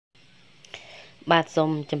បាទសូម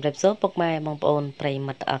ជម្រាបសួរពុកម៉ែបងប្អូនប្រិយ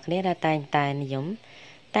មិត្តទាំងអស់គ្នាដែលតែងតែនិយម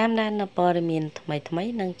តាមដាននៅព័ត៌មានថ្មី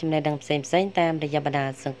និងចំណេះដឹងផ្សេងតាមរយៈបណ្ដាញ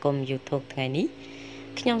សង្គម YouTube ថ្ងៃនេះ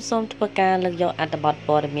ខ្ញុំសូមធ្វើការលើកយកអត្ថបទ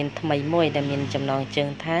ព័ត៌មានថ្មីមួយដែលមានចំណងជើង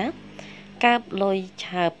ថាកាបលុយ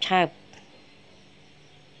ឆើប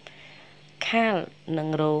ខាលនឹង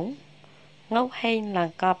រោងងៅហេងឡើង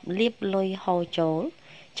កប់លៀបលុយហូរចូល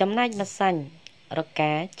ចំណែកម្សាញ់រ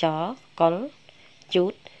កាចកុលជូ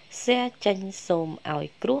តសែចេញសូមឲ្យ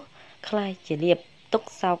គ្រោះខ្លាយជាលៀបទុក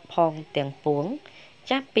សោកផងទាំងពួង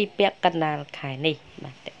ចាប់ពីពាក់កណ្ដាលខែនេះ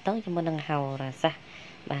បាទតើតើជាមួយនឹងហោរាសាស្ត្រ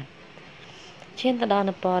បាទឈានទៅដល់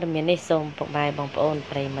នៅព័ត៌មាននេះសូមពុកម៉ែបងប្អូន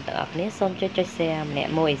ប្រិយមិត្តទាំងអស់គ្នាសូមចុច share ម្នា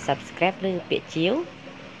ក់មួយ Subscribe ឬពាក្យជាវ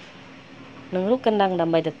នឹងរូបកណ្ដឹងដើ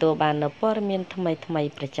ម្បីទទួលបាននៅព័ត៌មានថ្មី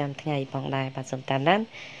ប្រចាំថ្ងៃផងដែរបាទសូមតាមដាន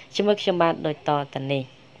ជាមួយខ្ញុំបាទដូចតទៅនេះ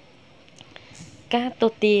ការទូ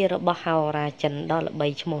ទារបស់ហោរាចិនដ៏ល្បី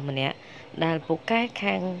ឈ្មោះម្នាក់ដែលពូកែ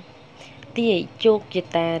ខាងទាយជោគជ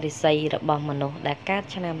តារិស័យរបស់មនុស្សដែលកើត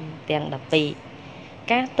ឆ្នាំទាំង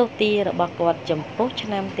12ការទូទារបស់គាត់ចំពោះឆ្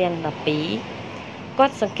នាំទាំង12គា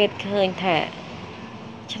ត់សង្កេតឃើញថា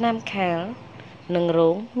ឆ្នាំខាលនិងរោ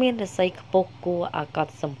ងមានរិស័យខ្ពស់គួរឲ្យក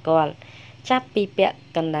ត់សម្គាល់ចាប់ពីពាក់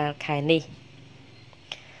កណ្ដាលខែនេះ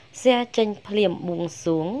សែចេញភ្លាមបួង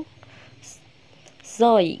សួងស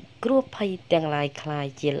យគ្រោះភ័យទាំងឡាយคล้าย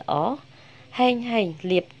ជាល្អហែង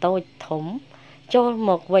លៀបតូចធំចូល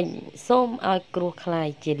មកវិញសូមឲ្យគ្រោះคล้าย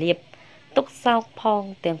ជាលៀបទុកសោកផង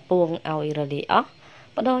ទាំងពួងឲ្យរលាយអស់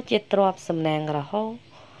បដោជាទ្របសំណាងរហោ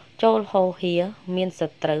ចូលហោហៀមានស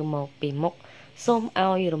ត្រូវមកពីមុខសូម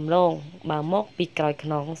ឲ្យរំលងបើមកពីក្រោយខ្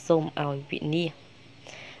នងសូមឲ្យវិនាស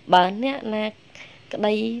បើអ្នកណាក្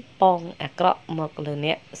តីប៉ងអាក្រក់មកលើ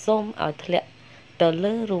អ្នកសូមឲ្យធ្លាក់ទៅ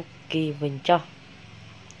លើរូបគេវិញចោះ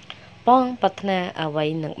ប៉ងប្រាថ្នាអ្វី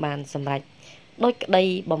នឹងបានសម្រេចដោយក្តី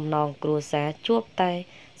បំណងគ្រួសារជួបតែ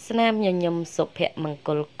ស្នាមញញឹមសុភមង្គ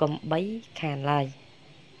លកំបីខានឡើយ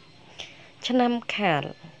ឆ្នាំខាល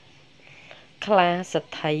ខ្លាស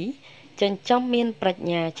ទ្ធិចិញ្ចឹមមានប្រាជ្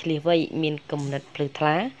ញាឆ្លៀសវៃមានគំនិតភ្លឺថ្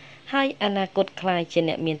លាហើយអនាគតខ្លាយជា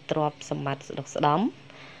អ្នកមានទ្រព្យសម្បត្តិស្ដុកស្ដំ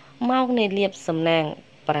ម៉ោងនៃលៀបសំណាង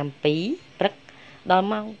7ព្រឹកដល់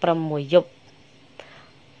ម៉ោង6យប់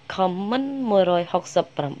ខមមិន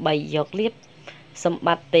168យកលៀបសម្ប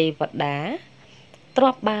ត្តិទេវតាទ្រ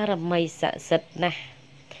ព្យបារមីស័ក្តិសិទ្ធិណាស់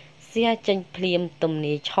សៀចេញភ្លាមទំ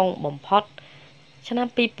នាយឆុងបំផុតឆ្នាំ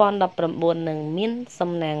2019នឹងមាន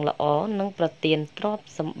សំណាងល្អនិងប្រទានទ្រព្យ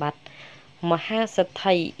សម្បត្តិមហាសទ្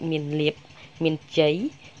ធិមានលៀបមានជ័យ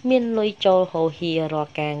មានលុយចូលហូរហៀរា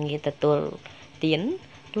ល់ការងារទទួលទាន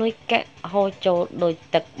លុយកាក់ហូរចូលដោយ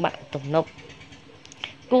ទឹកបាក់ទំនប់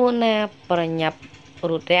គួរណាប្រញាប់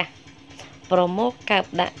រូតរះប្រមោកកើប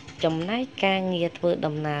ដាក់ចំណែកការងារធ្វើ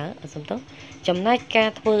ដំណើរចំណែកការ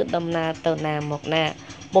ធ្វើដំណើរទៅណាមកណា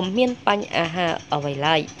ពុំមានបញ្ហាអ្វី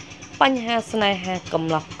ឡើយបញ្ហាស្នេហាកំ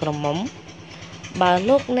ឡោះក្រមុំបើ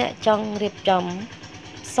លោកអ្នកចង់រៀបចំ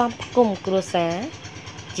សំផ្គុំគ្រួសារ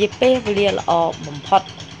ជាពេលវេលាល្អបំផុត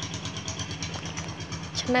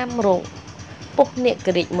ឆ្នាំរោគពុកអ្នកគ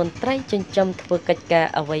រិចមន្ត្រីចិញ្ចឹមធ្វើកិច្ចការ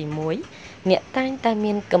អ្វីមួយអ្នកតែងតែ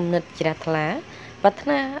មានគំនិតជ្រះថ្លាប្រាថ្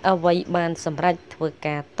នាអ្វីបានសម្រេចធ្វើ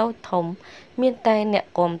ការតូចធំមានតែអ្នក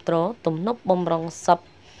គ្រប់គ្រងទំនប់បំរុងសព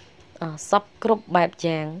គ្រប់បែប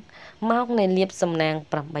យ៉ាងម៉ោងនៃលៀបសំណាង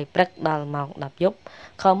8ព្រឹកដល់ម៉ោង10យប់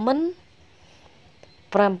ខមមិន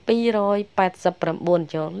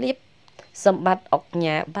789ចូលលៀបសម្បត្តិអុក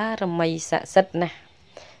ញ៉ាបារមីស័ក្តិសិទ្ធិណាស់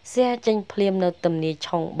សែចេញភ្លាមនៅទំនាយ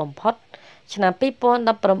ឆុងបំផុតឆ្នាំ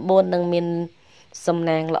2019នឹងមានសំ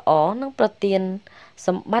ណាងល្អនឹងប្រទានស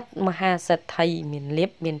ម្បត្តិមហាសេដ្ឋីមានលៀ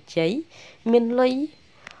បមានជ័យមានលុយ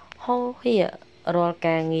ហូរហៀរាល់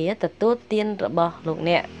ការងារទទួលទានរបស់លោក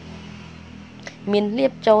អ្នកមានលៀ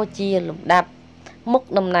បចូលជាលំដាប់មុខ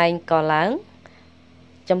តំណែងក៏ឡើង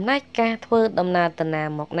ចំណែកការធ្វើដំណើរទៅណា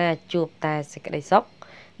មកណាជួបតែសេចក្តីសុខ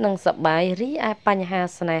និងសប្បាយរីឯបញ្ហា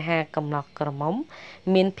ស្នេហាកំឡោះក្រមុំ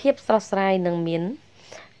មានភាពស្រស់ស្រាយនិងមាន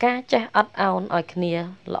ការចេះអត់ឱនឲ្យគ្នា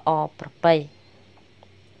ល្អប្រពៃ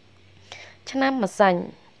ឆ្នាំម្សាញ់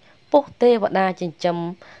ពុះទេវតាចិញ្ចឹម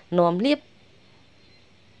នាំលៀប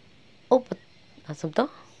ឧ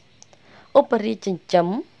បរិចិញ្ចឹម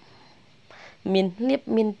មានលៀប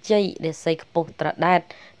មានជ័យរិស័យខ្ពស់ត្រដែត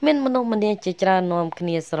មានមនុស្សម្នាជាច្រើននាំគ្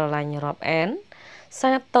នាស្រឡាញ់រាប់អាន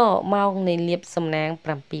សាតម៉ោងនៃលៀបសំណាង7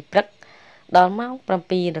ព្រឹកដល់ម៉ោង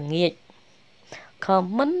7ល្ងាចខម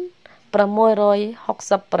មិន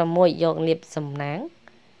666យកលៀបសំណាង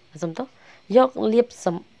យកលៀបស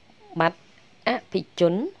ម្បត្តិអភិជ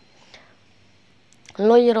ន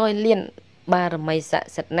លុយ100លានបារមីស័ក្តិ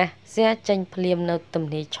សិទ្ធិណាស់សែចេញភ្លាមនៅទំ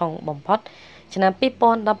នាយឆុងបំផុត ឆ្នាំ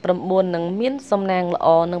2019នឹងមានសំណាងល្អ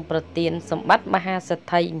នឹងប្រទានសម្បត្តិមហាសេ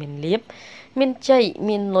ដ្ឋីមានលៀបមានជ័យ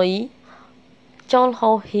មានលុយចូល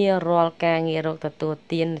ហោហៀរាល់ការងាររកទទួល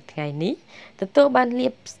ទាននៅថ្ងៃនេះទទួលបានលៀ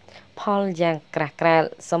បផលយ៉ាងក្រាស់ក្រែល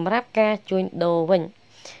សម្រាប់ការជួញដូរវិញ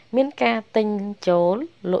មានការទិញចូល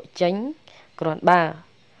លក់ចេញគ្រាន់បើ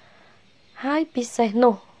ហើយពិសេស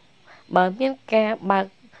នោះបើមានការបើក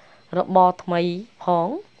របរថ្មីផង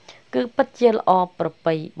គឺពិតជាល្អប្រ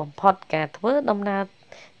ពៃបំផុតការធ្វើដំណើរ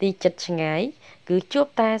ទីចិត្តឆ្ងាយគឺជួប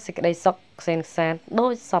តែសេចក្តីសុខក្សែនខ្សាន្តដោ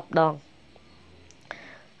យសពដង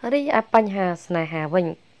រីឯបញ្ហាស្នេហាវិញ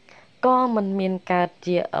ក៏មិនមានកើត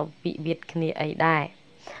ជាវិវាទគ្នាអីដែរ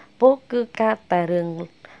ពោលគឺកើតតែរឿង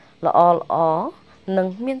ល្អនិង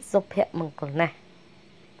មានសុភមង្គលណាស់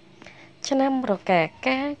ឆ្នាំរកា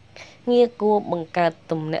ការងារគួរបង្កើត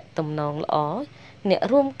ទំនាក់ទំនងល្អអ្នក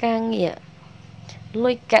រួមការងារ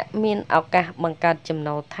លុយកាក់មានឱកាសបង្កើតចំ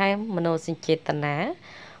ណូលថែមមនោសញ្ចេតនា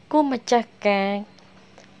គួរម្ចាស់ការ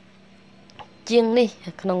ជាងនេះ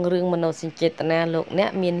ក្នុងរឿងមនោសញ្ចេតនាលោកអ្នក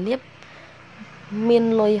មានលៀបមាន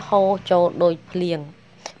លុយហូរចូលដោយភ្លៀង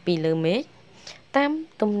ពីលើមេឃតាម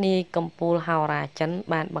ទំនាយកម្ពុជាហោរាចិន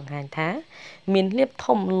បានបង្ហាញថាមានលៀប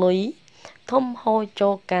ធំលុយធំហូរចូ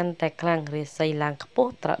លកាន់តែខ្លាំងរាសីឡើងខ្ព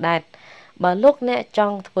ស់ត្រដែតបើលោកអ្នកច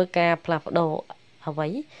ង់ធ្វើការផ្លាស់ប្ដូរអ្វី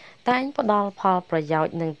តែងផ្ដល់ផលប្រយោជ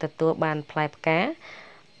ន៍និងទទួលបានផ្លែផ្កា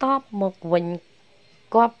តបមកវិញ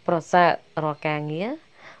គប់ប្រសើររាល់ការងារ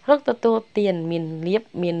រកទទួលទានមានលៀប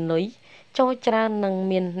មានលុយចូលច្រើននិង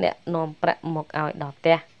មានអ្នកនាំប្រាក់មកឲ្យដល់ផ្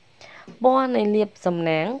ទះពណ៌នៃលៀបសំ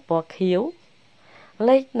ណាងពណ៌ខៀវ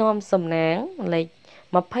លេខនាំសំណាងលេខ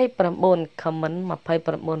29 comment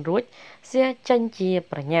 29រួចសៀចេញជា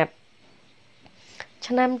ប្រញាប់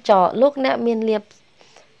ឆ្នាំចលោកអ្នកមានលៀប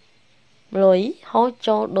លុយហូរ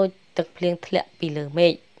ចូលដោយទឹកភ្លៀងធ្លាក់ពីលើមេ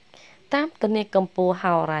ឃតាមទនាកម្ពុជា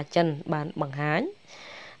ហោរាចិនបានបង្ហាញ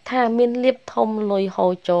ថាមានលៀបធំលុយហូ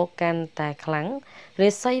រចូលកាន់តែខ្លាំងរា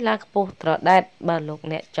សីឡើងខ្ពស់ត្រដែតបើលោក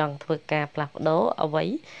អ្នកចង់ធ្វើការផ្លាស់ប្ដូរអ្វី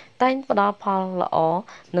តែងផ្ដល់ផលល្អ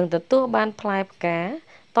និងទទួលបានផ្លែផ្កា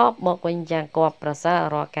តបមកវិញយ៉ាងគប់ប្រសើរ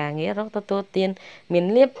រាល់ការងាររកទទួលទានមាន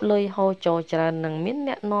លៀបលុយហូរចូលច្រើននិងមាន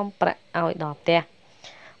អ្នកនាំប្រាក់ឲ្យដល់ផ្ទះ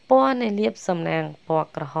ពណ៌នៃលៀបសំណាងពណ៌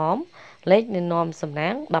ក្រហមលេខនៃនាំសំណា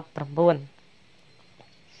ង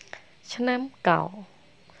19ឆ្នាំកោ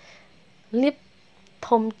លៀប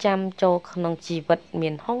ធំចាំចូលក្នុងជីវិតមា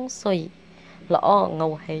នហុងស៊ុយល្អងៅ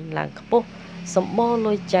ហេងឡើងខ្ពស់សម្បូរ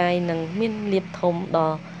លុយចាយនិងមានលៀបធំដ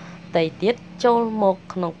ល់តៃទៀតចូលមក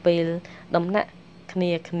ក្នុងពេលដំណាក់គ្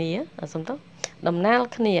នាសំទោសដំណាល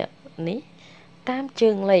គ្នានេះតាមជើ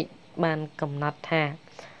ងលេខបានកំណត់ថា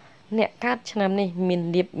អ្នកកើតឆ្នាំនេះមាន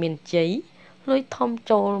លៀបមានជ័យលុយធំ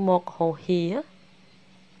ចូលមកហូហៀ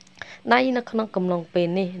ដៃនៅក្នុងកំឡុងពេល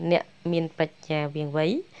នេះអ្នកមានប្រាជ្ញាវាងវៃ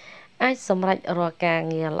អាចសម្រេចរាល់ការ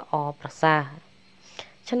ងារល្អប្រសើរ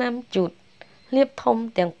ឆ្នាំជូតលៀបធំ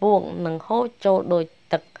ទាំងពួងនឹងហូរចូលដោយ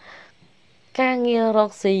ទឹកការងាររ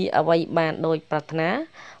កស៊ីអ្វីបានដោយប្រាថ្នា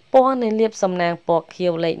ពណ៌នៃលៀបសំណាងពណ៌ខៀ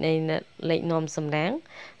វលេខនាំសំណាង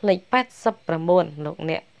លេខ89លោក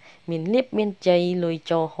អ្នកមានលៀបមានជ័យលុយ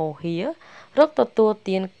ចូលហូហៀរកទទួល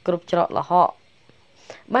ទានគ្រប់ច្រកល្ហក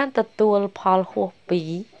បានទទួលផលហួសពី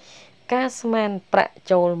ការស្មានប្រាក់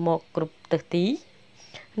ចូលមកគ្រប់ទិសទី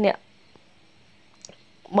អ្នក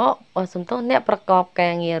អ្នកប្រកបកា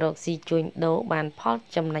រងាររកស៊ីជួញដូរបានផល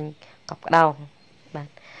ចំណេញកប់ក្តោងបាទ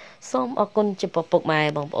សូមអរគុណចំពោះពុកម៉ែ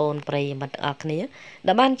បងប្អូនប្រិយមិត្តទាំងអស់គ្នា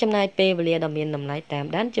ដែលបានចំណាយពេលវេលាដ៏មានតម្លៃតាម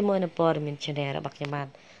ដានជាមួយនឹងព័ត៌មាន Channel របស់ខ្ញុំបាទ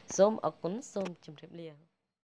សូមអរគុណសូមជម្រាបលា